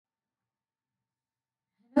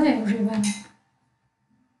Everyone.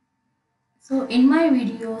 So in my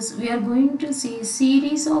videos we are going to see a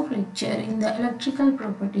series of lecture in the electrical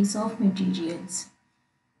properties of materials.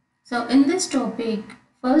 So in this topic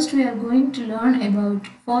first we are going to learn about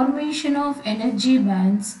formation of energy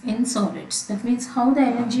bands in solids. That means how the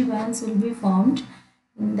energy bands will be formed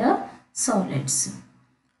in the solids.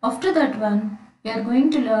 After that one we are going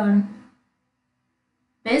to learn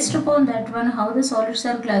based upon that one how the solids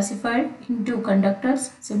are classified into conductors,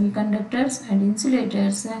 semiconductors and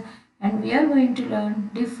insulators, and we are going to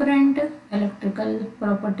learn different electrical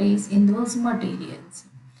properties in those materials.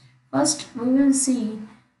 First we will see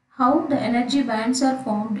how the energy bands are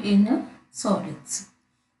formed in solids.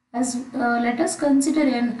 Let us consider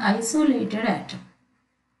an isolated atom.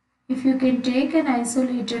 If you can take an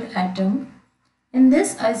isolated atom, in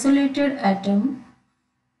this isolated atom,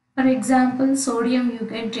 for example, sodium you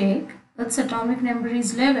can take, its atomic number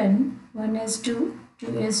is 11, 1s2,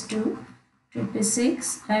 2s2,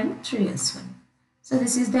 2p6 and 3s1. So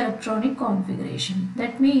this is the electronic configuration.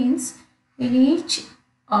 That means in each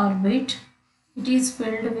orbit it is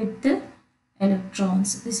filled with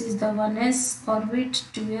electrons. This is the 1s orbit,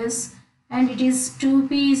 2s, and it is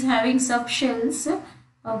 2p is having subshells.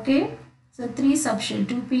 Okay. So 3 subshell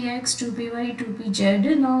 2px, 2py,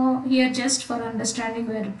 2pz. Now here just for understanding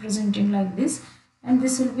we are representing like this, and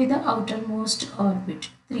this will be the outermost orbit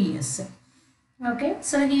 3s. Okay,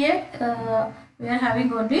 so here we are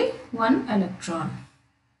having only one electron.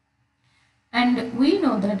 And we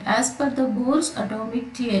know that as per the Bohr's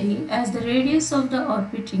atomic theory, as the radius of the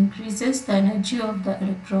orbit increases, the energy of the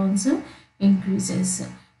electrons increases.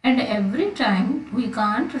 And every time we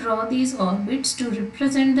can't draw these orbits to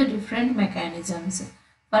represent the different mechanisms.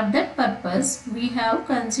 For that purpose, we have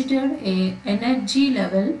considered a energy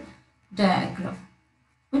level diagram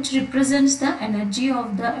which represents the energy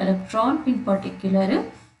of the electron in particular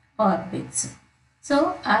orbits.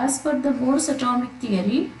 So, as per the Bohr's atomic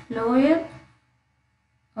theory, lower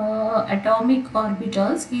atomic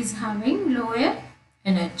orbitals is having lower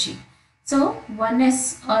energy. So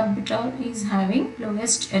 1s orbital is having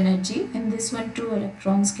lowest energy. In this one 2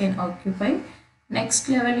 electrons can occupy. Next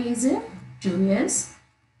level is 2s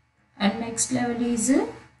and next level is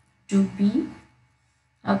 2p.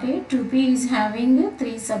 Okay, 2p is having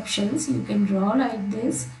 3 subshells. You can draw like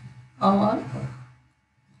this, or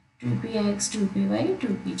 2px, 2py,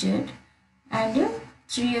 2pz, and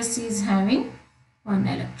 3s is having 1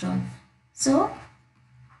 electron. So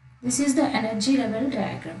this is the energy level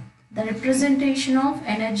diagram. The representation of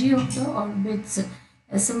energy of the orbits.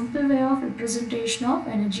 A simple way of representation of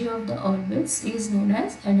energy of the orbits is known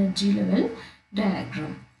as energy level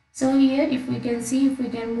diagram. So here if we can see, if we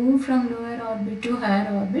can move from lower orbit to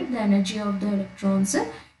higher orbit, the energy of the electrons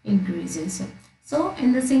increases. So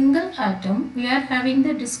in the single atom we are having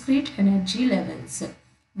the discrete energy levels,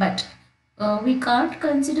 but we can't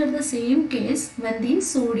consider the same case when the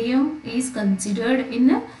sodium is considered in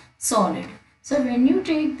a solid. So when you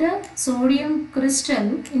take the sodium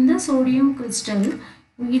crystal, in the sodium crystal,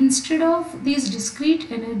 instead of these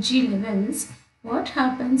discrete energy levels, what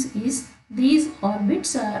happens is these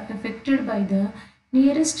orbits are affected by the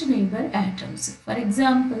nearest neighbor atoms. For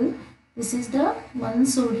example, this is the one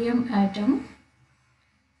sodium atom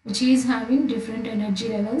which is having different energy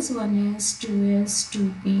levels, 1s, 2s,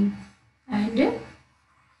 2p and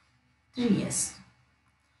 3s.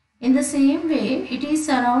 In the same way, it is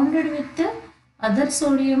surrounded with the other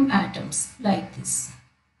sodium atoms like this.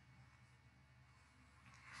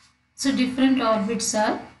 So different orbits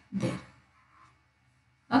are there.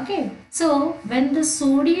 Okay, so when the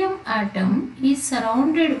sodium atom is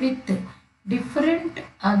surrounded with different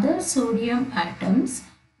other sodium atoms,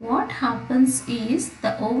 what happens is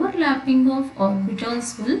the overlapping of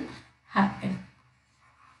orbitals will happen.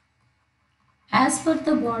 As per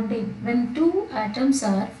the bonding, when two atoms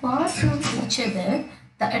are far from each other,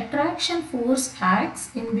 the attraction force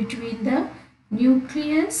acts in between the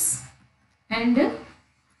nucleus and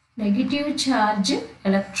negative charge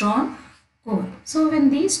electron core. So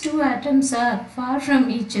when these two atoms are far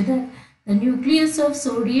from each other, the nucleus of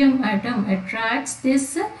sodium atom attracts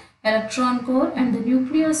this electron core and the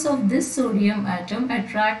nucleus of this sodium atom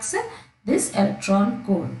attracts this electron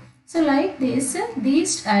core. So like this,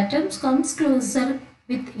 these atoms comes closer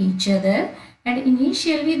with each other and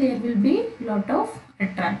initially there will be lot of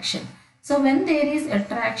attraction. So when there is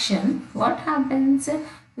attraction, what happens?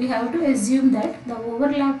 We have to assume that the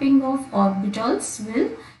overlapping of orbitals will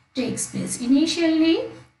take place. Initially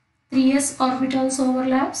 3s orbitals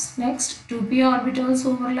overlaps, next 2p orbitals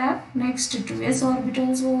overlap, next 2s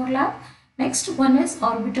orbitals overlap, next 1s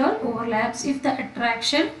orbital overlaps if the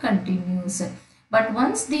attraction continues. But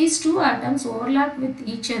once these two atoms overlap with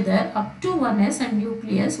each other up to 1s and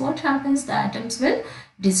nucleus, what happens? The atoms will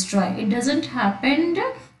destroy. It doesn't happen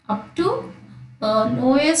up to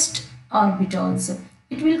lowest orbitals.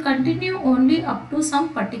 It will continue only up to some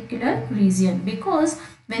particular region, because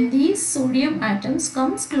when these sodium atoms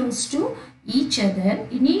comes close to each other,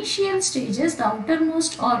 initial stages, the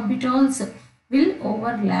outermost orbitals will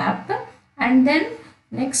overlap, and then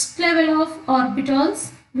next level of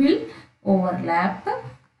orbitals will overlap,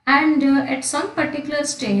 and at some particular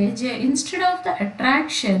stage, instead of the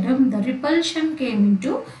attraction, the repulsion came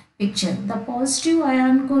into picture. The positive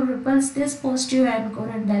ion core repels this positive ion core,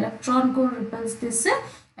 and the electron core repels this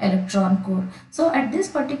electron core. So at this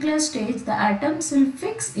particular stage, the atoms will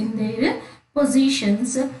fix in their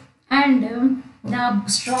positions, and the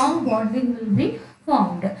strong bonding will be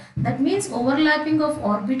formed. That means overlapping of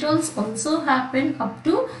orbitals also happen up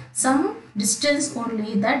to some distance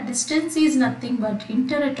only. That distance is nothing but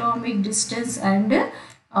interatomic distance and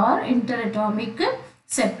or interatomic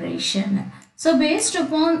separation. So based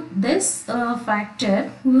upon this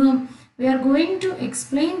factor, we are going to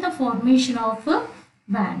explain the formation of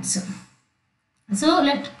bands.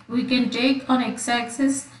 So we can take on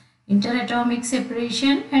x-axis interatomic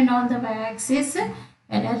separation, and on the y-axis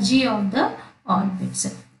energy of the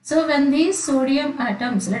orbits. So when these sodium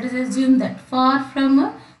atoms, let us assume that far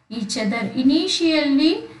from each other,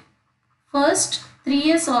 initially first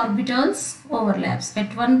 3s orbitals overlaps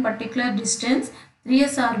at one particular distance,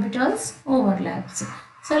 3s orbitals overlaps.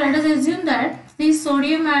 So let us assume that these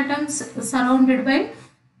sodium atoms surrounded by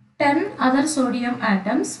 10 other sodium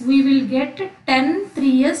atoms, we will get 10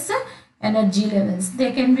 3s energy levels.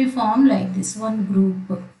 They can be formed like this, one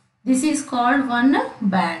group. This is called one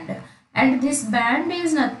band, and this band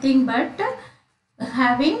is nothing but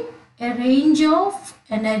having a range of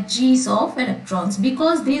energies of electrons,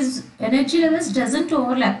 because these energy levels doesn't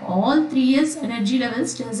overlap. All 3s energy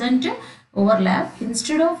levels doesn't overlap.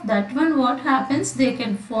 Instead of that one, what happens? They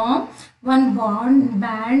can form one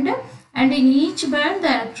band, and in each band the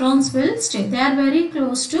electrons will stay. They are very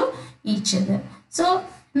close to each other. So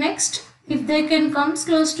next, if they can come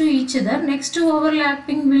close to each other, next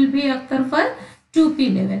overlapping will be occur for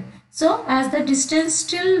 2p level. So as the distance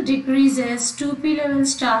still decreases, 2p level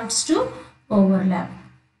starts to overlap,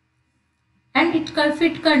 and if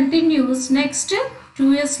it continues, next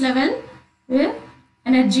 2s level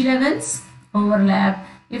energy levels overlap.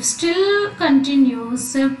 If still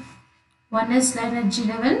continues, 1s energy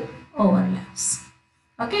level overlaps.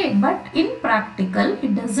 Okay, but in practical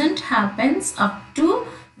it doesn't happens up to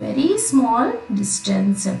very small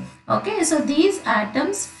distance. Okay, so these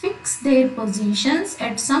atoms fix their positions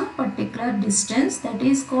at some particular distance, that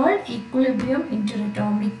is called equilibrium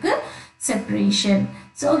interatomic separation.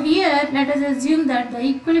 So here let us assume that the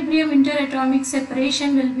equilibrium interatomic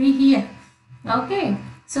separation will be here. Okay,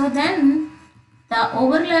 so then the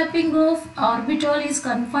overlapping of orbital is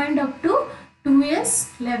confined up to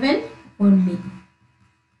 2s level only.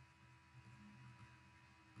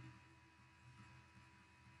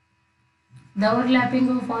 The overlapping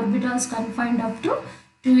of orbitals confined up to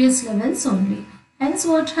 2s levels only. Hence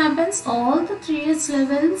what happens? All the 3s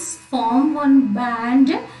levels form one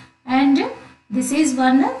band, and this is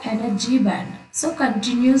one energy band. So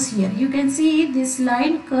continues here. You can see this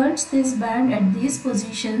line cuts this band at these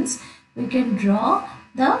positions. We can draw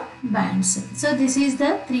the bands. So this is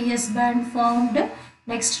the 3s band formed,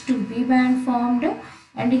 next 2p band formed,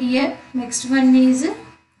 and here next one is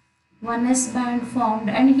 1s band formed,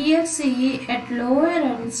 and here see at lower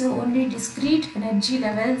ends only discrete energy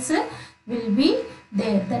levels will be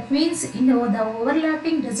there. That means the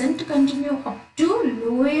overlapping doesn't continue up to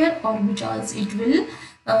lower orbitals. It will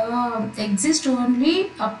exist only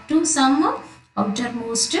up to some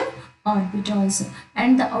outermost orbitals,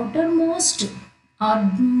 and the outermost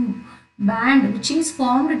band which is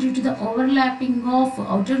formed due to the overlapping of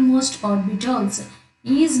outermost orbitals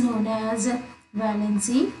is known as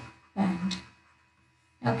valency band.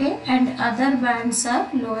 Okay, and other bands are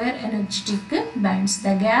lower energetic bands.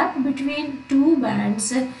 The gap between two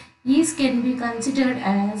bands is can be considered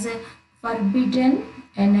as forbidden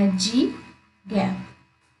energy gap.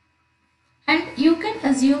 And you can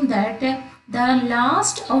assume that the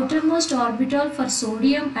last outermost orbital for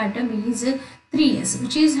sodium atom is 3s,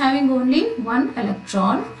 which is having only one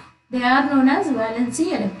electron. They are known as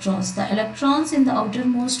valency electrons. The electrons in the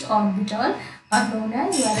outermost orbital are known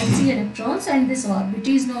as valency electrons, and this orbit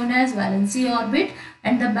is known as valency orbit,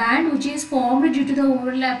 and the band which is formed due to the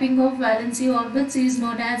overlapping of valency orbits is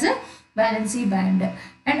known as a valency band.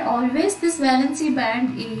 And always this valency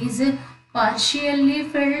band is partially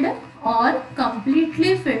filled or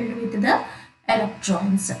completely filled with the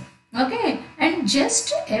electrons. Okay, and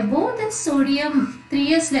just above the sodium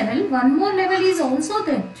 3s level, one more level is also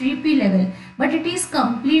the 3p level, but it is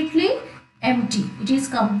completely empty. It is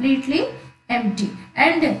completely empty.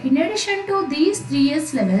 And in addition to these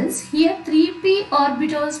 3s levels, here 3p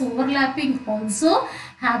orbitals overlapping also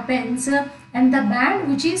happens, and the band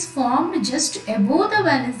which is formed just above the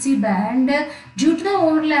valency band due to the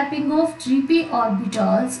overlapping of 3p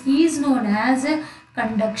orbitals is known as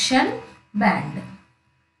conduction band,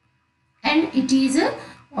 and it is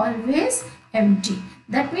always empty.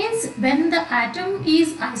 That means when the atom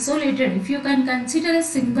is isolated, if you can consider a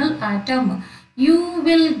single atom, you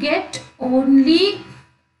will get only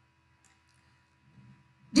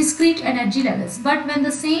discrete energy levels, but when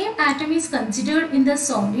the same atom is considered in the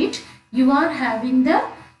solid, you are having the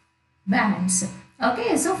bands.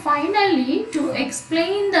 Okay, so finally to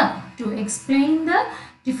explain the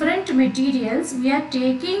different materials, we are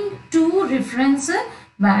taking two reference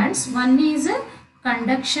bands. One is a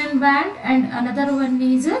conduction band and another one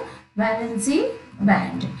is a valency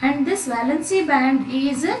band, and this valency band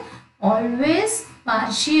is always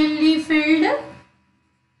partially filled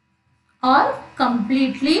or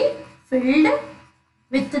completely filled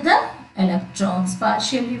with the electrons,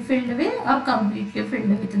 partially filled with or completely filled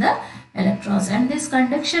with the electrons, and this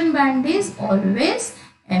conduction band is always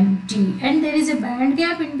empty, and there is a band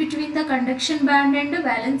gap in between the conduction band and the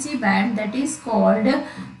valency band, that is called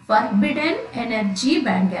forbidden energy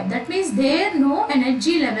band gap. That means there no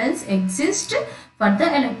energy levels exist for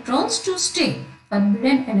the electrons to stay.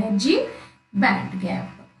 Forbidden energy band gap.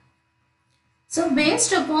 So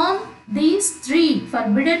based upon these three,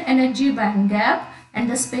 forbidden energy band gap and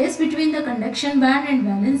the space between the conduction band and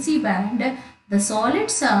valency band, the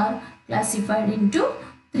solids are classified into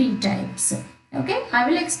three types. Okay, I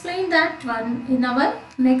will explain that one in our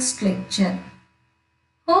next lecture.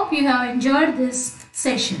 Hope you have enjoyed this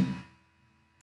session.